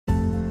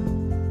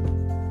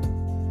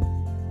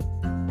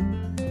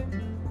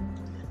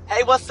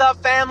Hey, what's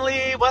up,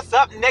 family? What's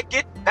up,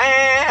 Naked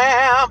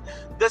Fam?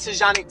 This is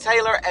Johnny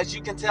Taylor. As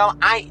you can tell,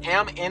 I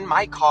am in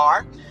my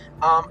car.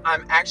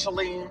 I'm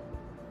actually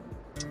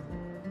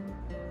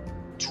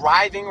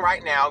driving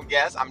right now.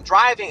 Yes, I'm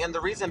driving, and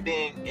the reason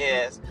being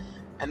is,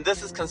 and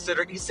this is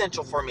considered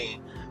essential for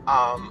me.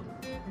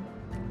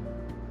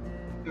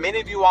 Many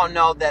of you all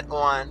know that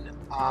on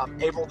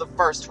April the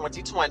 1st,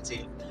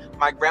 2020,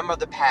 my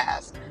grandmother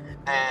passed,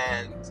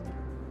 and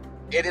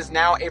it is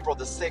now April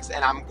the 6th,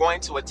 and I'm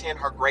going to attend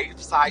her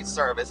graveside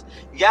service.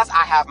 Yes,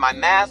 I have my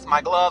mask,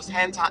 my gloves,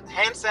 hand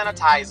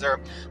sanitizer,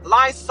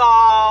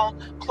 Lysol,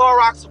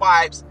 Clorox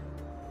wipes,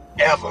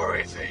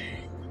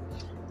 everything.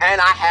 And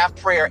I have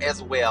prayer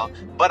as well.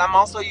 But I'm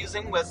also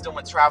using wisdom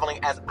with traveling,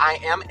 as I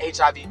am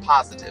HIV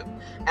positive.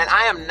 And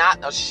I am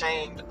not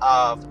ashamed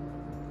of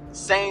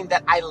saying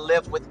that I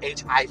live with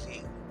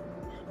HIV.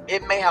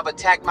 It may have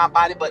attacked my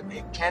body, but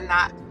it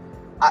cannot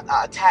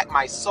attack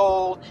my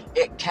soul.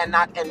 It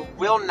cannot and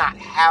will not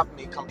have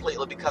me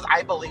completely, because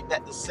I believe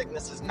that the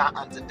sickness is not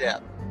unto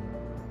death.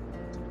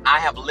 I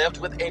have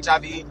lived with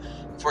HIV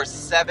for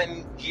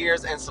 7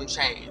 years and some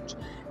change,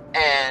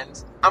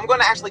 and I'm going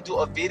to actually do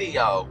a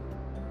video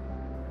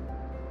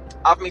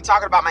of me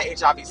talking about my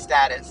HIV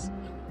status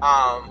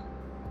on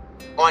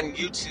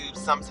YouTube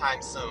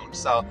sometime soon.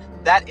 So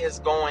that is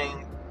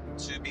going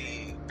to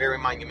be very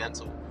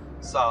monumental.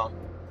 So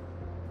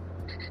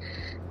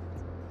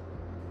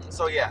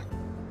yeah.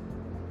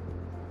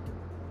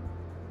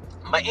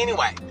 But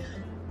anyway,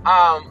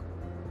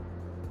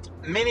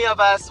 many of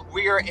us,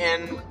 we're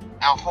in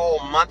a whole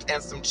month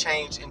and some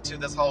change into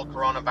this whole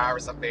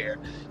coronavirus affair.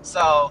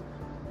 So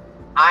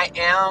I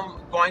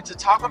am going to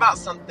talk about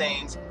some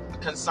things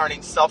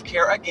concerning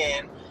self-care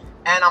again.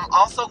 And I'm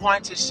also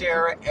going to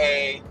share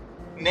a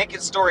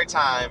naked story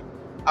time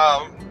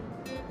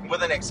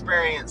with an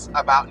experience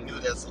about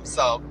nudism.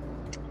 So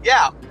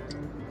yeah,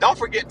 don't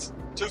forget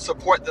to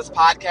support this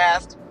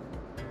podcast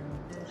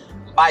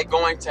by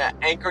going to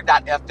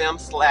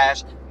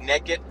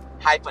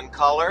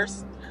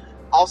anchor.fm/naked-colors.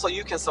 Also,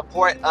 you can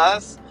support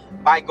us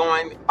by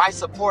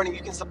supporting.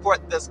 You can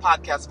support this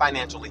podcast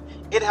financially.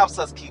 It helps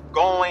us keep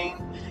going.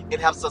 It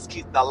helps us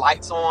keep the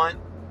lights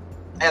on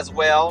as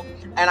well.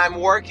 And I'm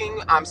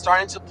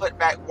starting to put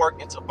back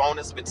work into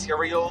bonus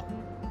material.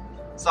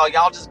 So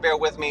y'all just bear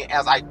with me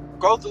as I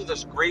go through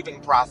this grieving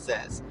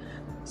process.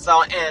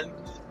 So, and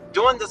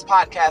doing this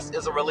podcast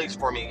is a release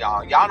for me,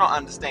 y'all. Y'all don't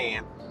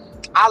understand.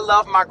 I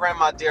love my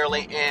grandma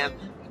dearly, and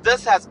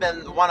this has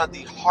been one of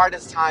the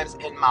hardest times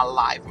in my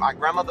life. My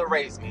grandmother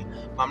raised me.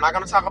 I'm not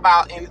going to talk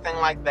about anything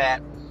like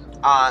that.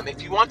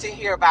 If you want to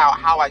hear about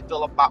how I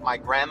feel about my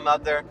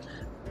grandmother,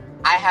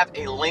 I have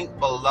a link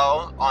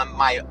below on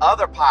my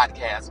other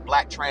podcast,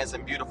 Black, Trans,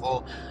 and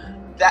Beautiful,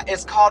 that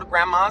is called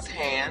Grandma's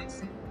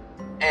Hands.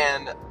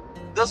 And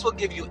this will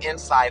give you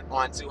insight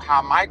onto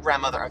how my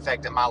grandmother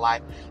affected my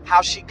life,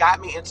 how she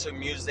got me into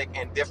music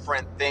and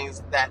different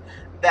things that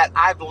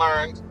I've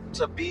learned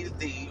to be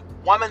the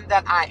woman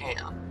that I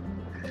am.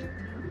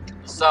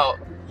 So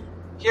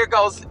here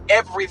goes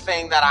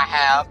everything that I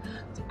have.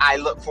 I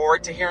look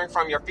forward to hearing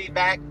from your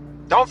feedback.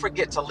 Don't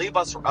forget to leave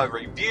us a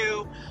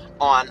review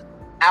on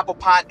Apple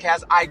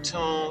Podcasts,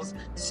 iTunes,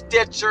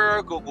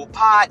 Stitcher, Google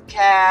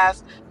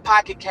Podcasts,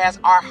 Pocket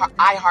Cast,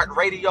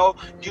 iHeartRadio,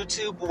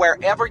 YouTube,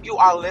 wherever you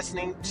are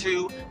listening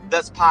to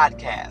this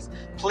podcast.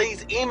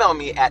 Please email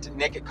me at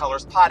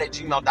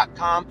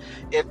nakedcolorspod@gmail.com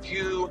if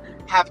you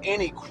have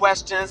any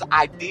questions,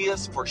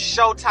 ideas for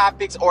show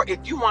topics, or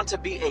if you want to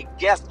be a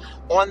guest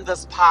on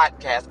this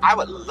podcast. I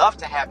would love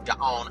to have you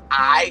on.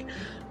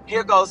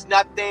 Here goes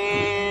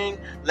nothing.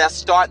 Let's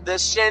start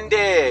this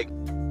shindig.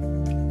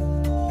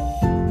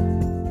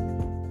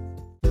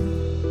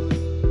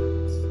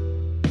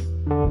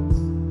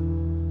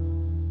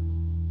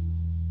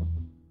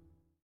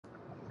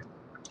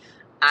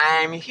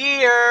 I'm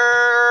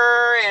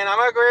here, and I'm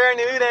a queer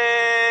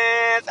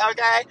nudist,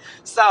 okay?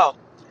 So,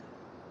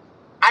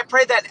 I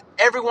pray that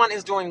everyone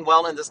is doing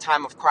well in this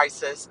time of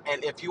crisis,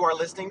 and if you are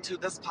listening to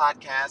this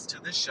podcast, to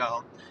this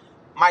show,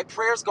 my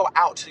prayers go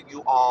out to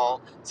you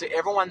all, to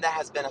everyone that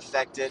has been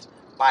affected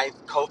by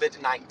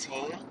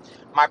COVID-19.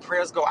 My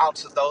prayers go out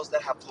to those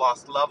that have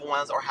lost loved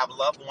ones or have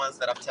loved ones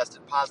that have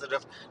tested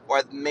positive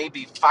or may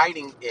be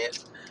fighting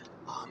it,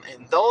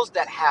 and those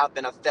that have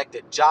been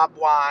affected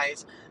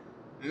job-wise,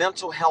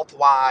 mental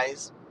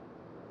health-wise,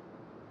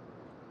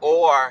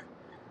 or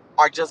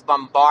are just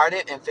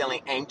bombarded and feeling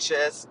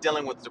anxious,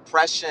 dealing with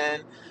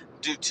depression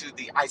due to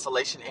the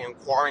isolation and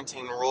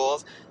quarantine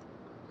rules.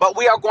 But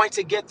we are going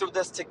to get through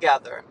this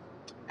together.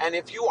 And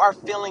if you are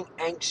feeling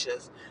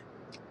anxious,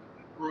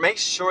 make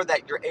sure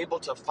that you're able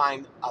to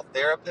find a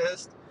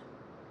therapist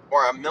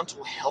or a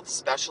mental health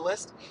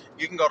specialist.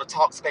 You can go to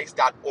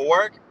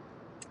Talkspace.org.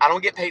 I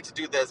don't get paid to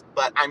do this,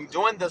 but I'm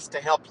doing this to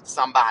help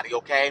somebody,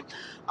 okay?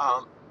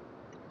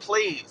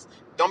 Please,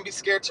 don't be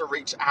scared to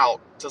reach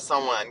out to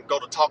someone. Go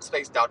to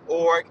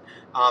Talkspace.org,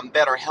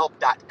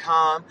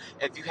 BetterHelp.com.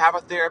 If you have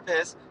a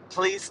therapist,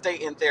 please stay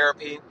in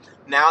therapy.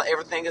 Now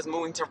everything is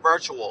moving to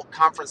virtual,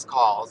 conference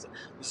calls,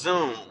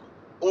 Zoom,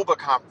 Uber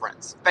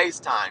conference,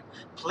 FaceTime.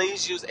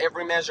 Please use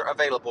every measure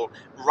available.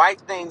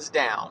 Write things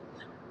down.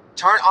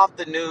 Turn off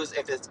the news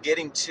if it's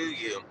getting to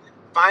you.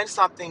 Find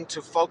something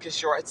to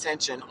focus your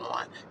attention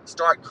on.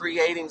 Start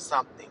creating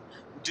something.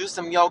 Do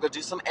some yoga,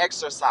 do some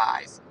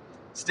exercise.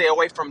 Stay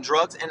away from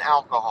drugs and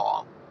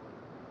alcohol.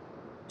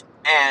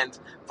 And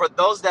for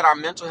those that are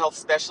mental health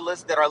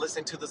specialists that are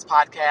listening to this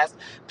podcast,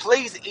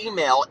 please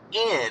email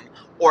in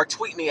or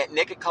tweet me at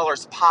Naked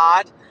Colors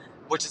Pod,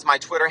 which is my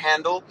Twitter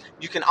handle.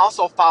 You can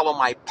also follow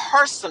my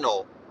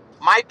personal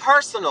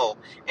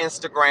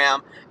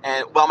Instagram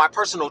my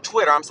personal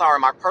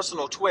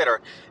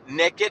Twitter,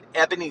 Naked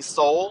Ebony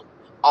Soul,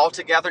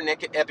 altogether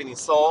Naked Ebony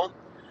Soul.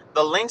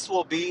 The links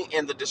will be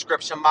in the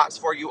description box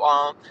for you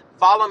all.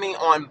 Follow me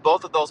on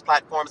both of those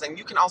platforms, and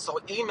you can also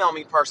email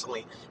me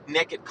personally,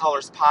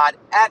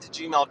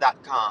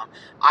 nakedcolorspod@gmail.com.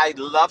 I'd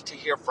love to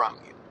hear from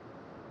you.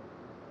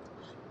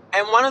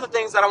 And one of the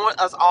things that I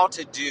want us all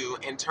to do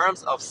in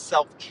terms of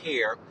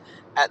self-care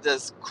at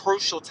this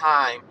crucial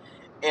time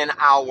in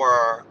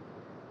our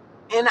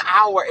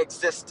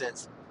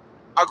existence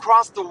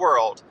across the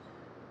world,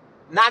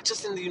 not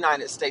just in the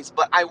United States,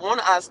 but I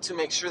want us to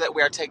make sure that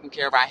we are taking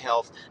care of our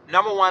health.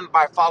 Number one,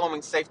 by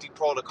following safety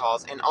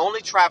protocols and only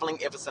traveling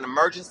if it's an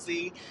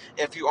emergency,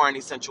 if you are an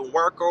essential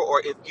worker,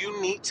 or if you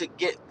need to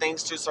get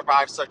things to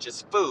survive, such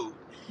as food,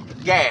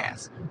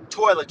 gas,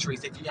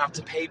 toiletries, if you have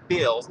to pay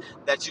bills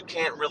that you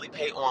can't really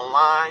pay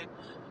online.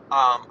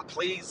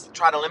 Please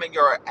try to limit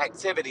your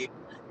activity.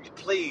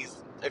 Please,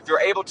 if you're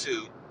able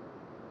to,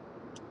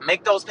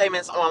 make those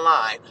payments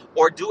online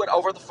or do it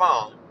over the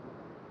phone.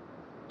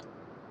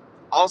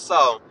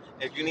 Also,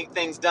 if you need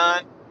things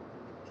done,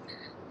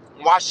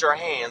 wash your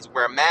hands,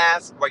 wear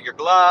masks, wear your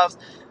gloves,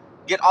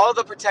 get all of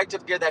the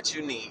protective gear that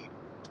you need.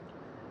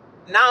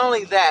 Not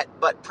only that,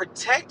 but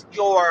protect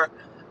your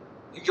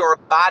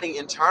body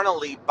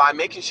internally by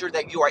making sure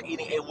that you are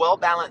eating a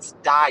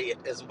well-balanced diet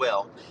as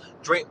well.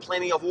 Drink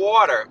plenty of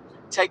water.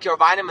 Take your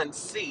vitamin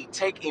C.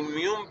 Take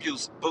immune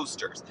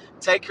boosters.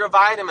 Take your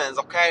vitamins,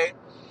 okay?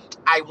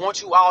 I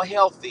want you all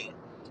healthy.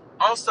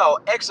 Also,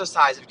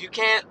 exercise. If you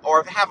can't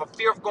or have a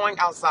fear of going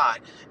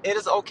outside, it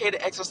is okay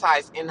to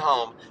exercise in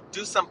home.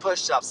 Do some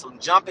push-ups, some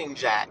jumping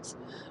jacks,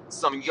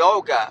 some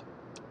yoga,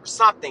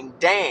 something,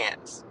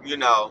 dance,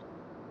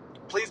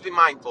 Please be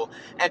mindful.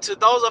 And to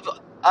those of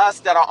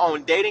us that are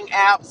on dating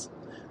apps,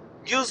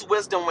 use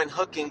wisdom when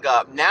hooking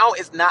up. Now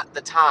is not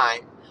the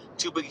time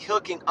to be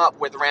hooking up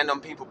with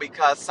random people,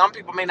 because some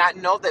people may not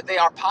know that they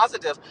are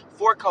positive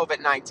for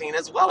COVID-19,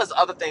 as well as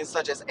other things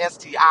such as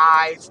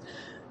STIs,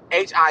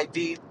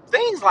 HIV,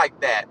 things like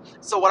that.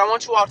 So what I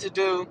want you all to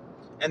do,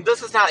 and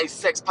this is not a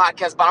sex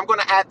podcast, but I'm going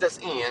to add this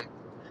in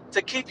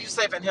to keep you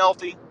safe and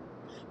healthy.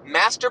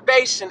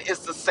 Masturbation is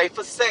the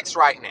safest sex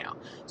right now.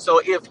 So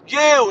if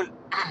you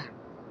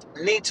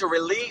need to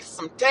release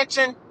some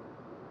tension,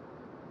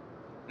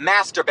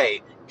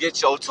 masturbate.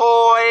 Get your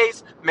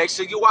toys. Make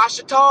sure you wash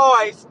your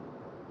toys.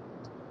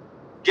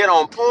 Get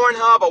on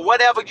Pornhub or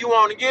whatever you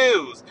want to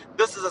use.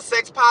 This is a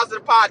sex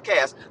positive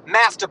podcast.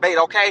 Masturbate,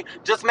 okay?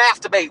 Just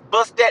masturbate.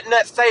 Bust that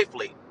nut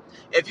safely.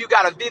 If you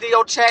got a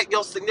video chat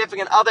your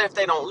significant other, if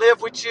they don't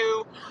live with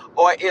you,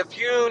 or if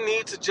you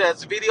need to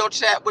just video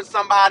chat with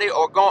somebody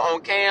or go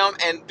on cam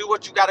and do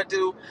what you got to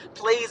do,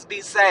 please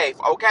be safe,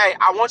 okay?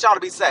 I want y'all to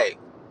be safe.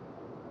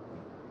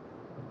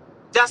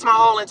 That's my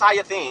whole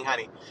entire thing,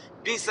 honey.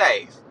 Be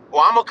safe.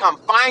 Or I'm going to come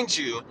find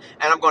you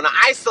and I'm going to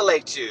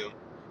isolate you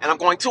and I'm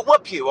going to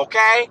whoop you,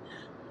 okay?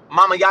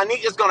 Mama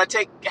Yannick is going to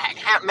take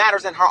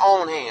matters in her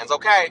own hands,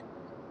 okay?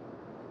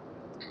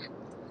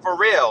 For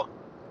real.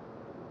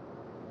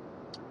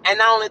 And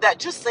not only that,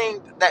 just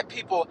seeing that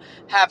people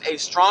have a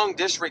strong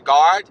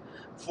disregard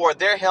for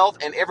their health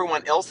and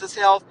everyone else's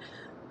health.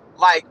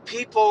 Like,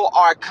 people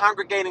are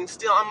congregating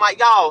still. I'm like,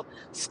 y'all,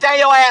 stay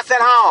your ass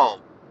at home.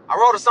 I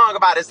wrote a song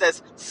about it. It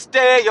says,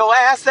 stay your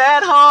ass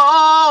at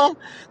home.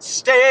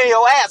 Stay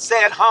your ass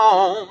at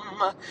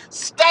home.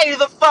 Stay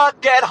the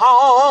fuck at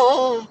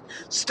home.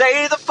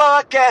 Stay the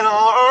fuck at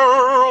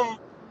home.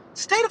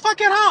 Stay the fuck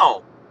at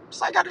home.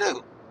 That's all you got to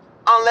do.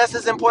 Unless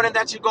it's important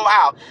that you go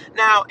out.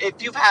 Now,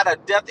 if you've had a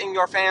death in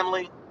your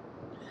family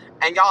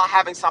and y'all are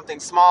having something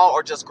small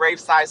or just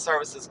graveside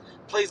services,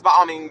 please by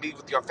all means be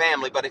with your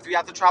family. But if you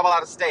have to travel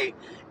out of state,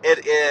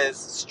 it is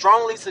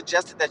strongly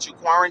suggested that you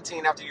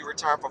quarantine after you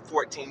return for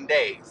 14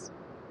 days.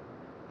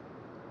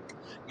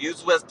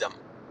 Use wisdom.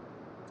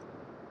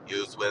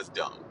 Use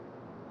wisdom.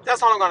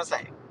 That's all I'm going to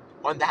say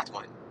on that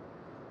one.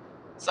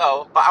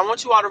 So, but I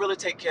want you all to really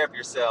take care of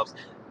yourselves.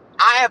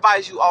 I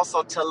advise you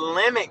also to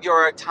limit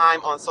your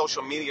time on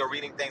social media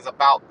reading things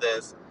about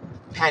this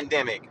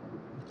pandemic.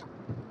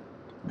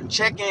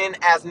 Check in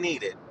as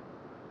needed.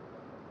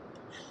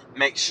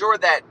 Make sure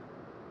that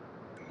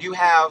you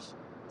have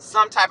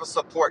some type of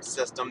support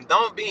system.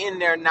 Don't be in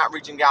there not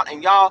reaching out.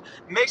 And y'all,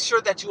 make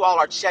sure that you all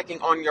are checking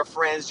on your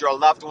friends, your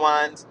loved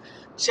ones.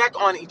 Check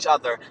on each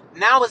other.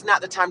 Now is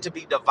not the time to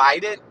be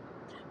divided.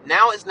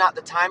 Now is not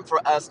the time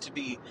for us to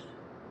be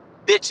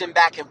bitching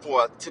back and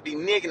forth, to be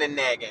nigging and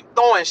nagging,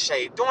 throwing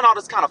shade, doing all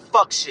this kind of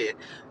fuck shit.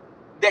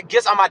 that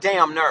gets on my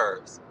damn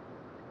nerves.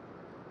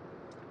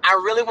 I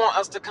really want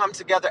us to come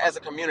together as a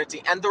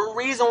community. And the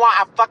reason why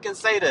I fucking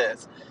say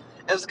this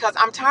is because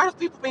I'm tired of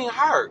people being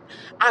hurt.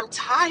 I'm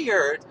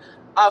tired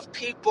of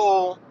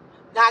people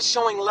not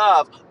showing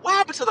love. What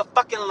happened to the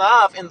fucking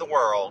love in the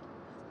world?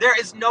 There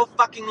is no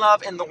fucking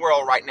love in the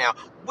world right now.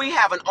 We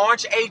have an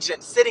orange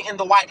agent sitting in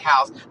the White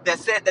House that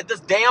said that this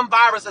damn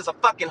virus is a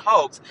fucking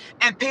hoax,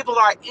 and people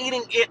are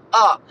eating it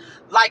up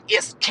like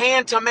it's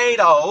canned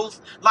tomatoes,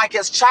 like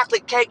it's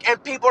chocolate cake,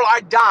 and people are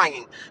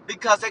dying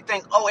because they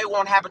think, oh, it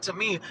won't happen to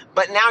me.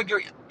 But now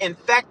you're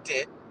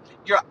infected,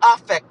 you're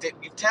affected,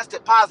 you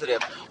tested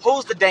positive.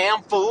 Who's the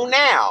damn fool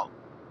now?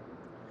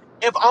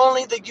 If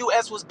only the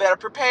U.S. was better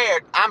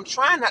prepared. I'm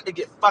trying not to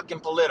get fucking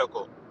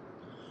political.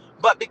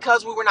 But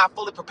because we were not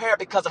fully prepared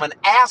because of an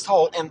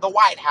asshole in the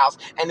White House,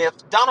 and if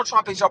Donald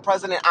Trump is your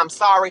president, I'm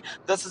sorry,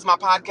 this is my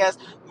podcast.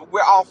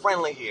 We're all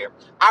friendly here.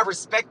 I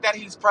respect that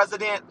he's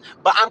president,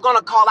 but I'm going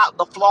to call out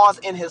the flaws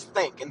in his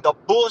thinking, the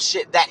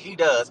bullshit that he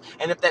does.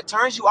 And if that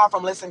turns you off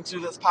from listening to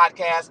this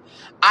podcast,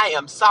 I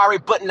am sorry,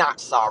 but not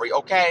sorry,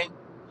 okay?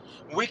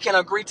 We can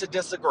agree to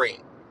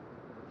disagree.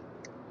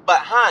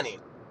 But honey,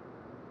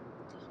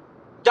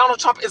 Donald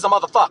Trump is a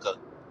motherfucker.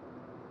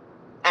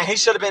 And he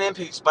should have been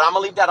impeached, but I'm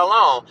going to leave that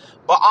alone.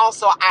 But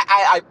also,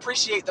 I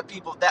appreciate the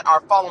people that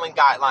are following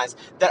guidelines,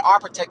 that are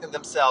protecting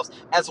themselves,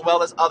 as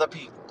well as other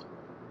people.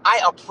 I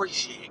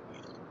appreciate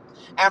you.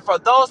 And for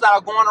those that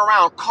are going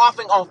around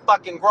coughing on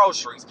fucking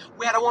groceries,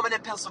 we had a woman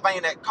in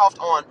Pennsylvania that coughed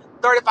on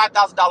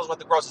 $35,000 worth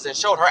of groceries and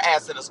showed her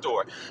ass in the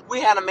store. We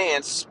had a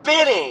man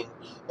spitting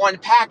on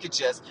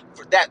packages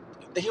that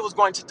he was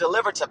going to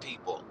deliver to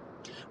people.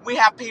 We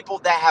have people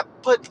that have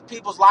put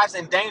people's lives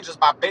in danger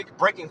by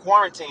breaking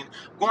quarantine,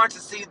 going to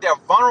see their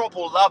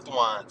vulnerable loved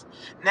ones.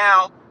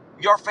 Now,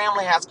 your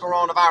family has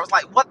coronavirus.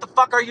 Like, what the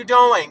fuck are you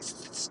doing?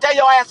 Stay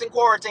your ass in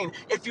quarantine.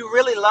 If you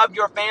really love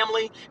your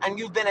family and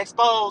you've been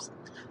exposed,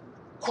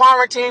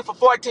 quarantine for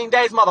 14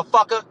 days,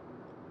 motherfucker.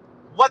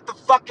 What the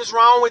fuck is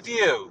wrong with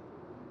you?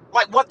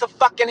 Like, what the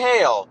fucking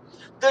hell?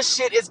 This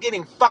shit is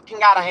getting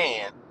fucking out of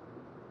hand.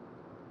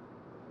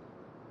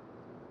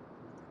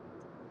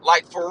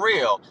 Like, for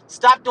real.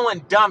 Stop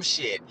doing dumb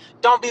shit.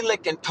 Don't be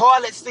licking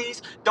toilet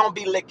seats. Don't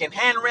be licking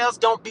handrails.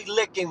 Don't be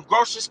licking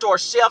grocery store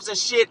shelves and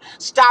shit.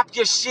 Stop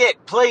your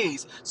shit,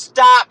 please.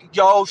 Stop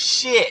your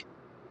shit.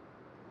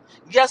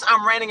 Yes,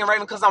 I'm ranting and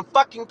raving because I'm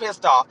fucking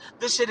pissed off.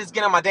 This shit is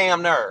getting on my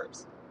damn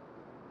nerves.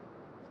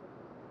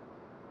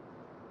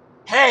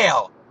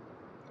 Hell.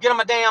 Get on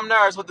my damn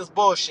nerves with this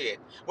bullshit.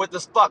 With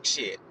this fuck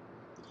shit.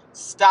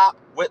 Stop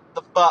with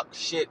the fuck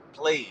shit,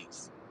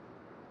 please.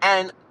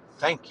 And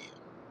thank you.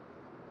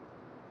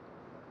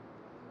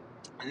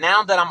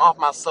 Now that I'm off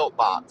my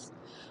soapbox,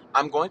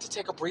 I'm going to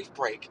take a brief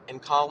break and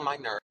calm my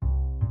nerves.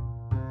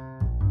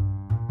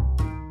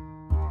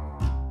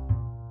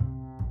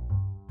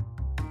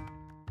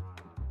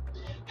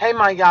 Hey,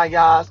 my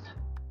yayas.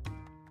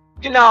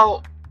 You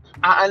know,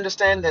 I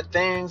understand that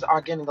things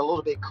are getting a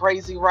little bit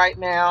crazy right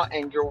now,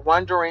 and you're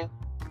wondering,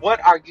 what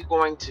are you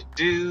going to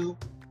do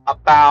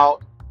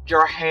about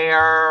your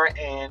hair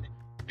and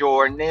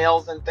your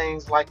nails and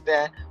things like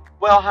that?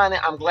 Well, honey,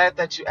 I'm glad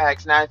that you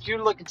asked. Now, if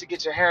you're looking to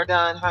get your hair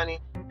done,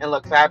 honey, and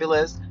look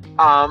fabulous,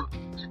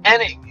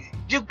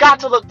 you got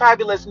to look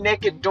fabulous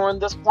naked during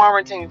this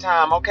quarantine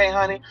time, okay,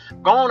 honey?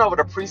 Go on over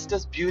to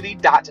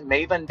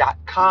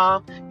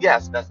priestessbeauty.maven.com.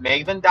 Yes, that's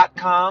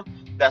maven.com.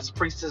 That's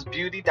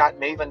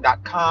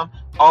priestessbeauty.maven.com.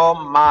 Oh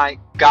my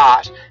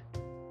gosh.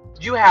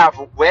 You have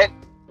wet,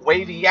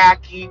 wavy,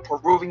 yaki,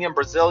 Peruvian,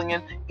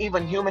 Brazilian,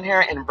 even human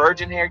hair and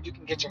virgin hair. You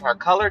can get your hair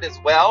colored as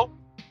well.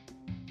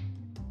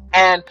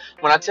 And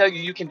when I tell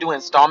you, you can do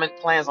installment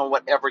plans on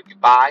whatever you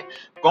buy,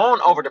 go on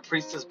over to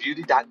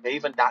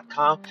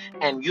priestessbeauty.maven.com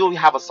and you'll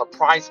have a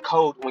surprise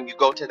code when you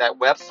go to that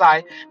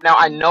website. Now,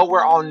 I know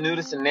we're all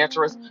nudists and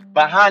naturalists,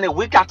 but honey,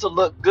 we got to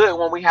look good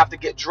when we have to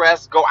get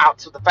dressed, go out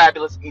to the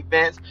fabulous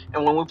events,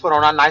 and when we put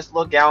on our nice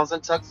little gowns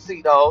and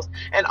tuxedos.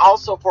 And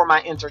also for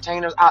my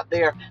entertainers out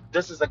there,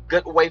 this is a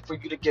good way for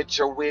you to get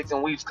your wigs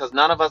and weaves, because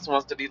none of us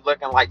wants to be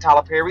looking like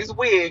Tyler Perry's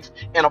wigs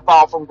in A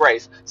Fall from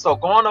Grace. So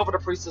go on over to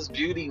Priestess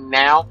Beauty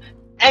now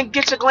and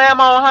get your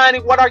glam on, honey.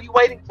 What are you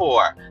waiting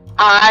for?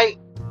 I'm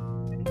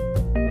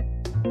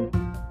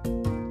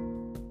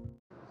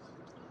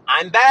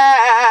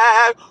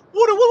back.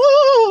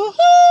 Woo-woo-woo-hoo.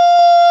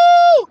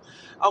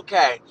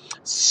 Okay,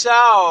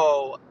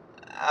 so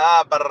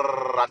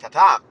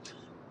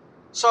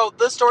so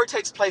this story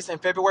takes place in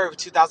February of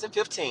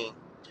 2015,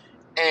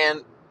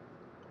 and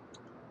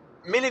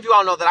many of you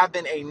all know that I've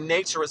been a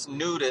naturist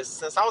nudist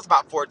since I was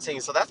about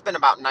 14, so that's been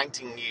about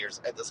 19 years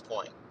at this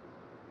point.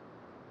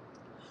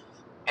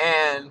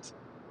 And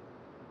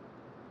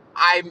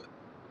I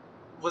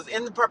was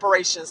in the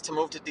preparations to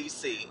move to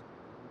DC,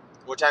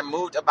 which I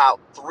moved about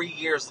 3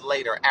 years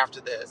later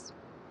after this.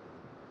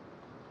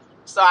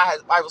 So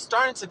I was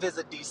starting to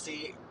visit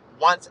DC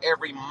once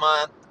every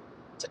month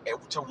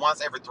to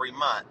once every 3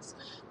 months,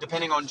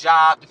 depending on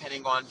job,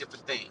 depending on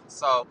different things.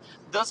 So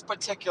this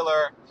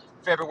particular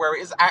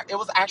February, it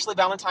was actually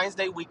Valentine's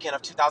Day weekend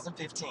of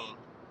 2015.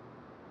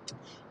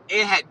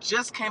 It had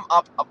just came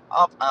up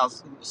a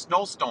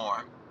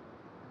snowstorm.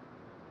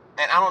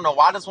 And I don't know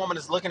why this woman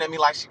is looking at me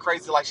like she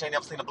crazy, like she ain't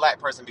never seen a black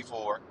person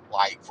before.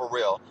 Like, for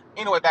real.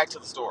 Anyway, back to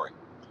the story.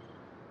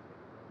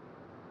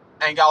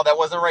 And y'all, that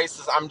wasn't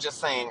racist. I'm just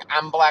saying,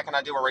 I'm black and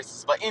I deal with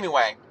racists. But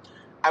anyway,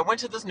 I went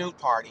to this nude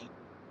party.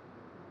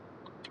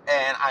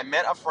 And I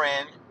met a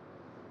friend.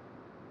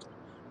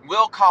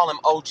 We'll call him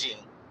OG.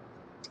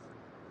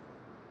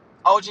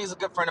 OG is a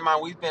good friend of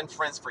mine. We've been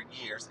friends for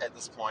years at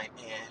this point.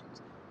 And,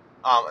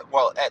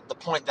 well, at the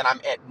point that I'm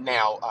at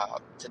now,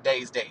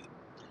 today's date.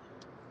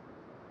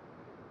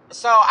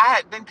 So I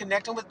had been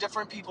connecting with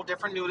different people,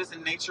 different nudists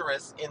and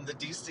naturists in the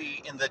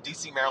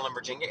DC, Maryland,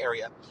 Virginia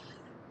area.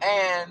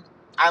 And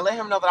I let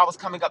him know that I was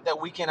coming up that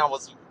weekend. I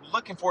was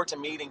looking forward to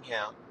meeting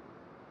him.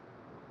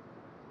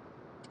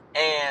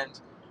 And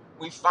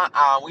we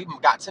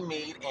got to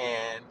meet,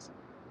 and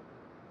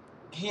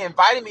he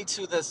invited me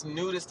to this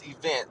nudist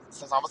event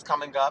since I was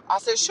coming up. I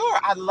said, sure,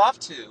 I'd love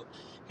to.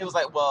 He was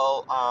like,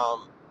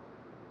 well,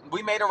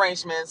 we made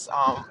arrangements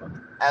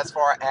as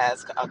far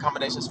as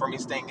accommodations for me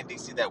staying in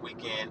DC that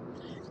weekend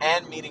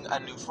and meeting a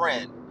new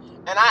friend.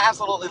 And I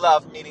absolutely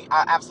love meeting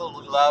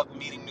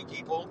new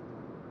people.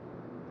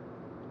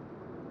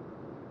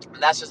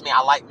 And that's just me.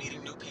 I like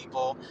meeting new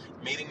people,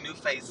 meeting new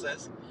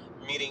faces,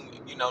 meeting,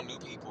 new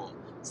people.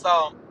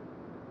 So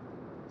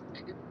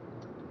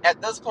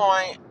at this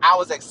point, I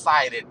was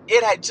excited.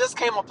 It had just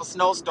came up a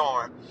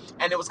snowstorm,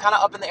 and it was kind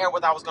of up in the air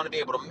whether I was going to be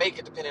able to make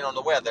it depending on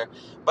the weather.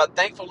 But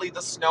thankfully,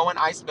 the snow and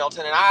ice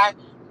melted, and I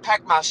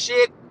packed my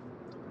shit,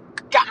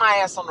 got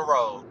my ass on the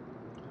road,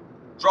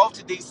 drove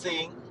to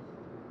DC,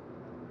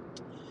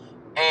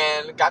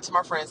 and got to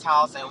my friend's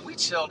house, and we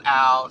chilled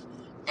out.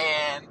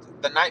 And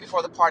the night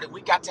before the party,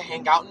 we got to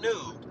hang out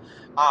nude,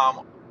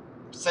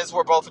 since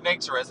we're both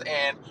naturists,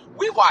 and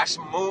we watched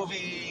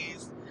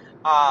movies.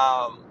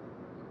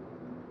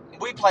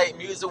 We played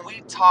music.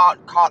 We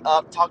caught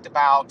up, talked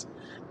about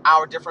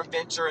our different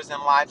ventures in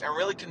life, and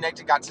really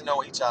connected, got to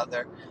know each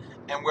other.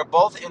 And we're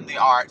both in the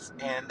arts,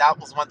 and that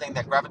was one thing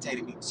that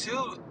gravitated me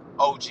to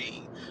OG.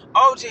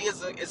 OG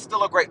is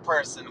still a great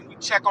person. We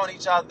check on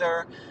each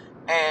other,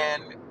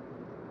 and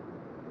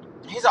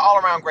he's an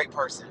all-around great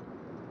person.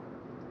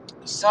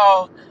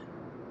 So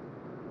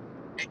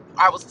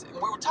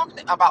we were talking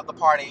about the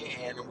party,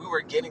 and we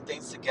were getting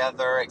things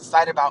together. I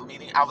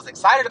was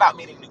excited about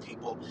meeting new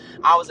people.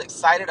 I was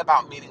excited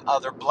about meeting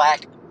other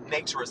black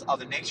naturists,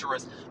 other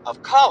naturists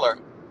of color.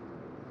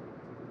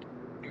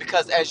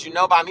 Because as you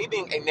know, by me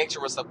being a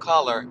naturist of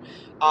color,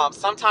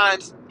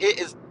 sometimes it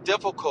is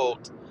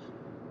difficult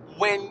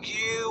when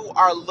you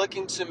are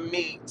looking to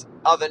meet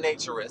other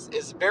naturists.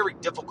 It's very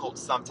difficult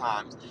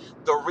sometimes.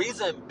 The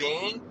reason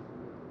being,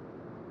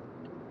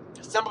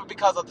 simply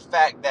because of the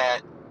fact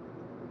that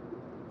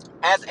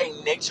as a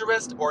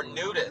naturist or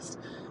nudist,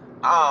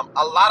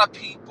 a lot of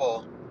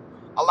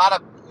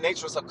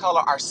naturists of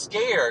color are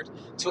scared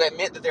to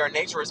admit that they're a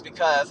naturist,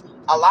 because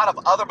a lot of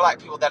other black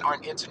people that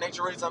aren't into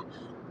naturism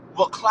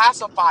will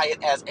classify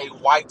it as a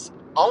whites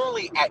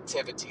only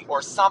activity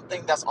or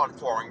something that's on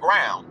foreign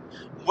ground,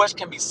 which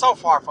can be so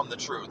far from the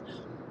truth.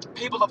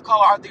 People of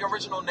color are the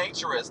original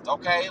naturists,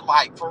 okay?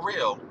 Like, for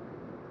real.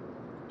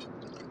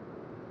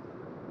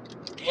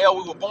 Hell,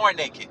 we were born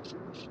naked.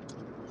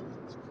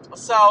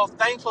 So,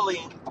 thankfully,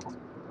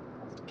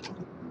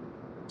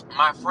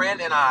 my friend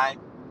and I,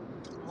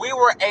 we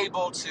were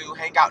able to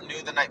hang out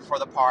nude the night before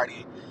the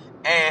party.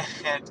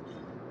 And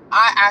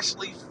I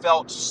actually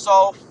felt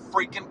so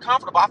freaking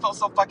comfortable. I felt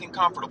so fucking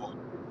comfortable.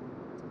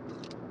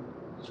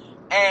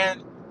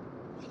 And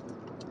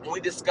we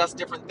discussed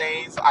different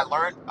things. I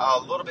learned a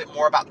little bit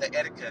more about the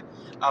etiquette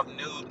of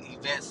nude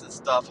events and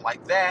stuff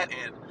like that,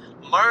 and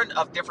learned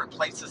of different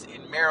places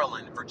in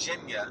Maryland,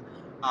 Virginia,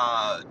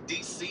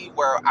 DC,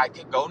 where I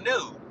could go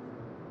nude.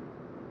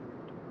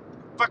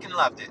 Fucking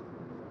loved it.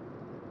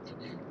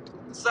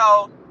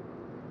 So,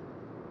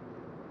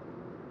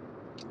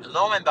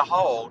 lo and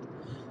behold,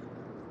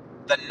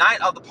 the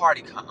night of the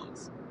party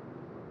comes.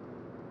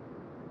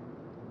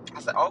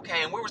 I said,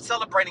 okay, and we were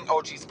celebrating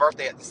OG's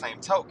birthday at the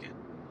same token.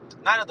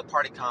 Night of the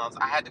party comes.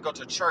 I had to go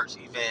to a church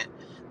event.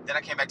 Then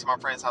I came back to my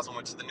friend's house and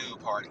went to the nude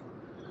party.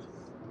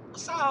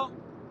 So,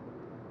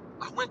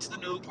 I went to the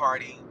nude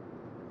party.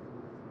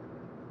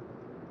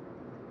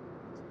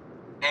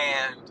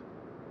 And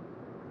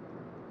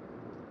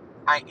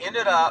I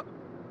ended up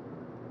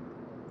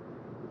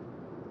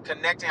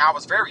connecting. I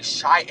was very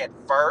shy at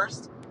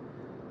first.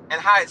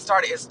 And how it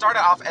started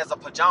off as a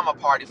pajama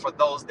party for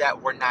those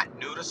that were not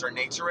nudists or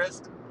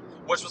naturists,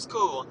 which was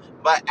cool.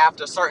 But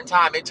after a certain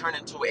time, it turned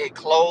into a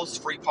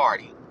closed free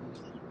party,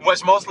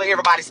 which mostly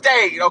everybody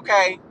stayed,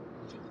 okay?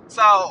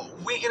 So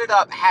we ended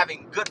up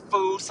having good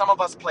food. Some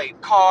of us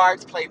played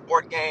cards, played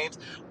board games.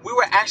 We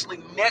were actually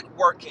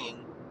networking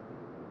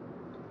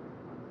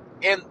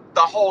in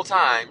the whole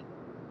time,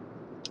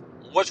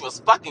 which was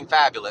fucking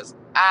fabulous.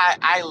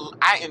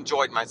 I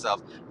enjoyed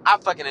myself. I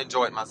fucking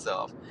enjoyed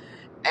myself.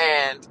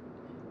 And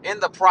in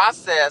the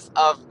process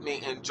of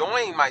me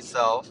enjoying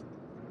myself,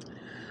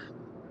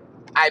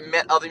 I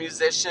met other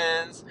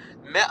musicians,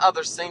 met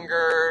other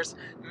singers,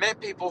 met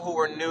people who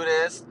were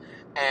nudists,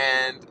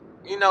 and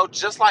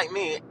just like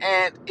me.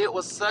 And it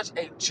was such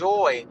a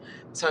joy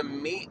to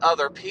meet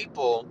other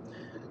people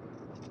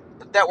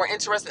that were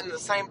interested in the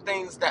same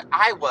things that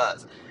I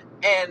was.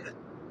 And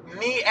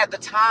me at the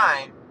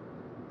time,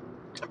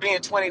 being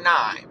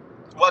 29,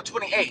 well,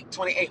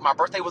 28, my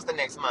birthday was the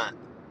next month.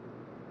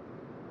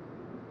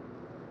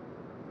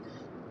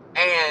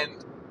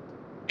 And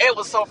it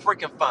was so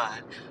freaking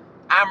fun.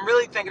 I'm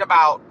really thinking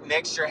about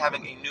next year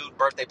having a nude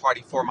birthday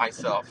party for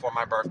myself for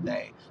my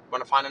birthday. I'm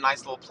going to find a nice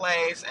little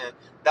place, and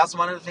that's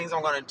one of the things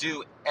I'm going to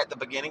do at the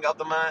beginning of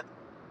the month.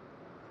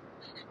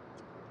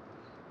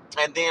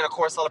 And then, of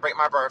course, celebrate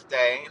my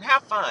birthday and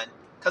have fun,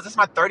 because it's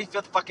my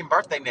 35th fucking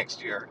birthday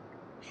next year.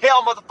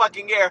 Hell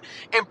motherfucking year.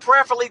 And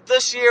preferably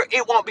this year,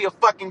 it won't be a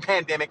fucking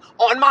pandemic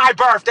on my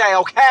birthday,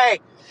 okay?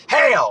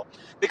 Hell.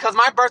 Because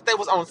my birthday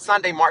was on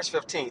Sunday, March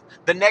 15th.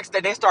 The next day,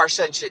 they started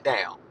shutting shit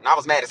down. And I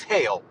was mad as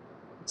hell.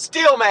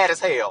 Still mad as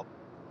hell.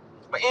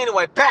 But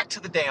anyway, back to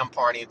the damn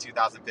party in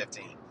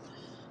 2015.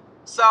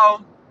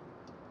 So,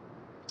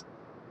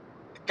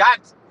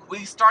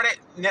 we started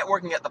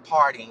networking at the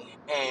party,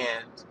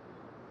 and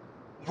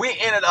we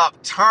ended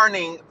up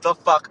turning the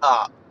fuck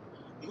up.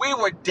 We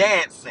were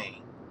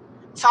dancing,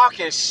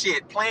 talking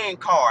shit, playing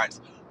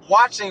cards,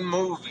 watching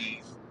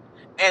movies,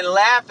 and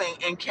laughing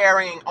and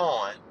carrying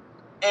on.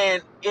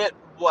 And it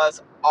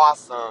was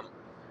awesome.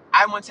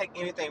 I wouldn't take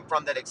anything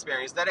from that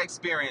experience. That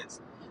experience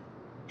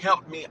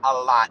helped me a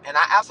lot. And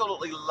I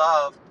absolutely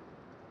love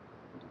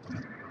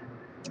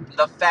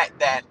the fact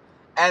that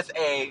at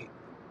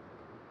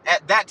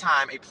that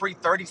time, a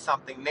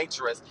pre-30-something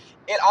naturist,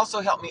 it also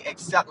helped me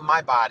accept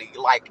my body.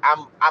 Like,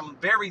 I'm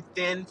very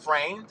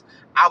thin-framed.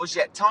 I was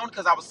yet toned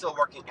because I was still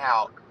working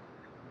out.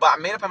 But I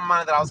made up in my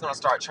mind that I was going to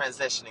start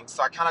transitioning.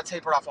 So I kind of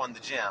tapered off on the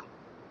gym.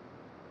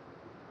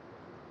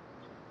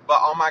 But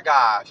oh my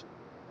gosh,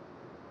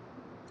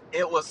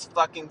 it was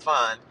fucking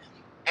fun.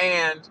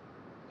 And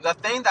the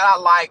thing that I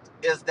liked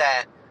is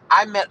that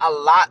I met a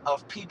lot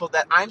of people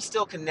that I'm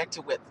still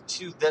connected with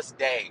to this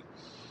day.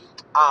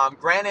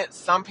 Granted,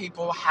 some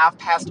people have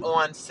passed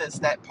on since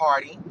that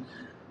party,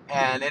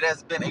 and it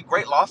has been a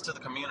great loss to the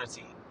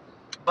community.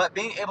 But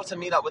being able to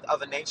meet up with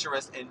other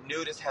naturists and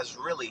nudists has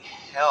really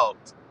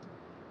helped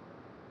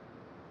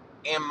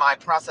in my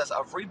process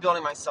of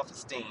rebuilding my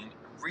self-esteem,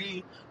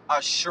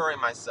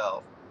 reassuring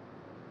myself.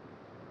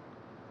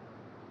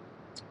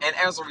 And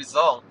as a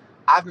result,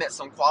 I've met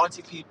some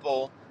quality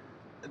people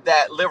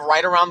that live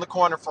right around the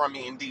corner from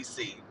me in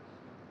DC.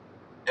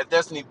 If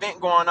there's an event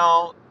going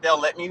on, they'll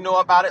let me know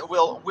about it.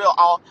 We'll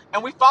all,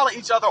 and we follow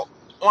each other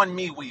on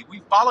MeWe.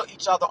 We follow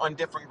each other on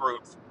different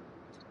groups.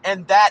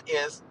 And that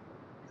is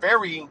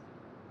very,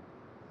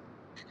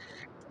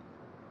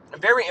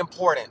 very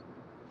important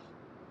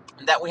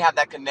that we have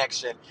that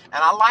connection.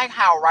 And I like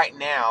how right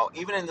now,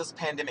 even in this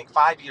pandemic,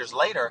 5 years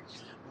later,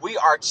 we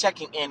are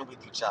checking in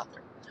with each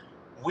other.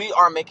 We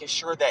are making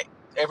sure that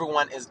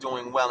everyone is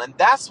doing well. And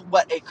that's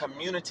what a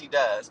community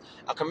does.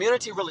 A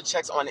community really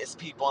checks on its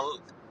people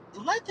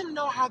and let them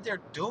know how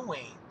they're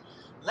doing.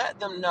 Let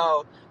them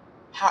know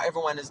how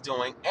everyone is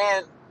doing.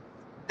 And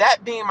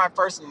that being my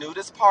first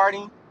nudist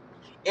party,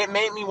 it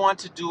made me want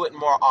to do it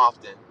more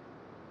often.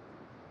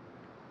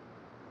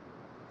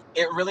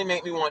 It really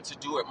made me want to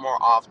do it more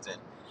often.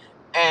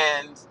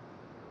 And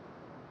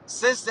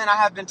since then, I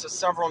have been to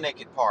several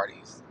naked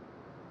parties.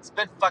 It's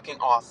been fucking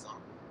awesome.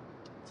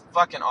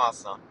 Fucking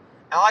awesome.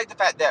 And I like the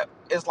fact that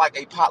it's like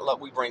a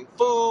potluck. We bring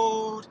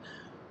food,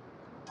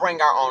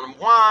 bring our own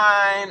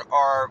wine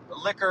or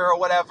liquor or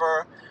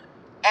whatever,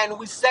 and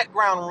we set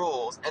ground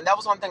rules. And that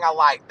was one thing I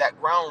liked, that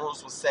ground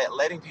rules was set,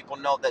 letting people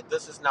know that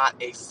this is not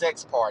a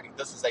sex party.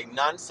 This is a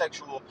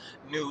non-sexual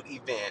nude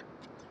event.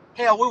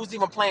 Hell, we was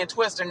even playing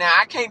Twister. Now,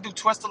 I can't do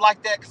Twister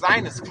like that because I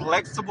ain't as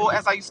flexible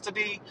as I used to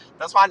be.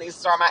 That's why I need to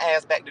start my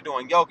ass back to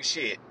doing yoga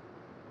shit.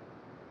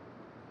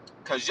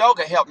 Because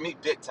yoga helped me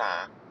big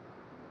time.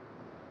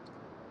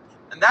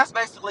 And that's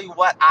basically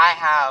what I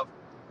have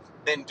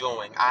been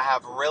doing. I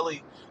have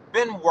really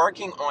been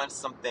working on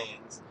some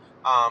things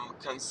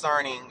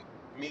concerning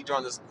me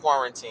during this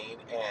quarantine,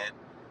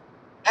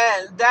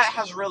 and that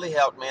has really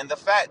helped me. And the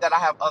fact that I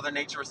have other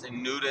naturists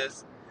and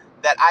nudists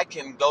that I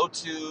can go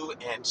to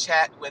and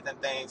chat with and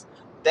things,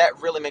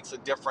 that really makes a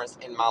difference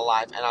in my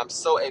life, and I'm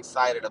so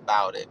excited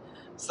about it.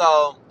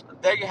 So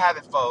there you have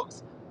it,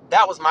 folks.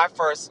 That was my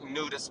first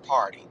nudist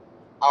party.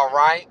 All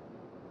right.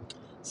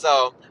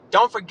 So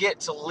don't forget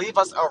to leave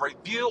us a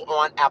review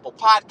on Apple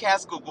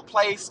Podcasts, Google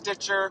Play,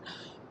 Stitcher,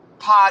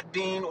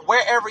 Podbean,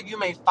 wherever you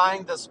may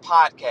find this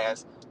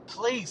podcast.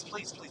 Please,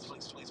 please, please,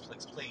 please, please,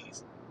 please,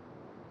 please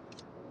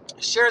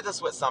share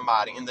this with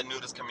somebody in the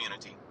nudist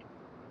community.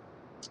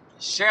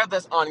 Share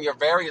this on your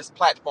various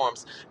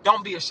platforms.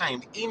 Don't be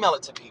ashamed. Email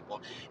it to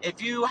people.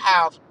 If you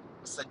have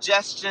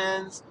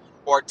suggestions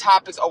or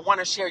topics or want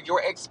to share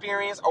your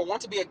experience or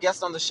want to be a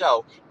guest on the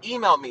show,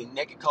 email me,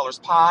 Naked Colors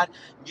Pod.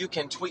 You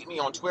can tweet me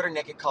on Twitter,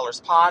 Naked Colors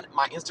Pod.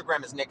 My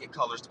Instagram is Naked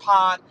Colors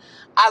Pod.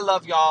 I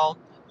love y'all.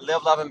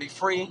 Live, love, and be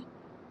free.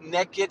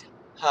 Naked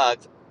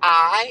hugs.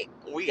 I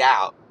we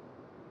out.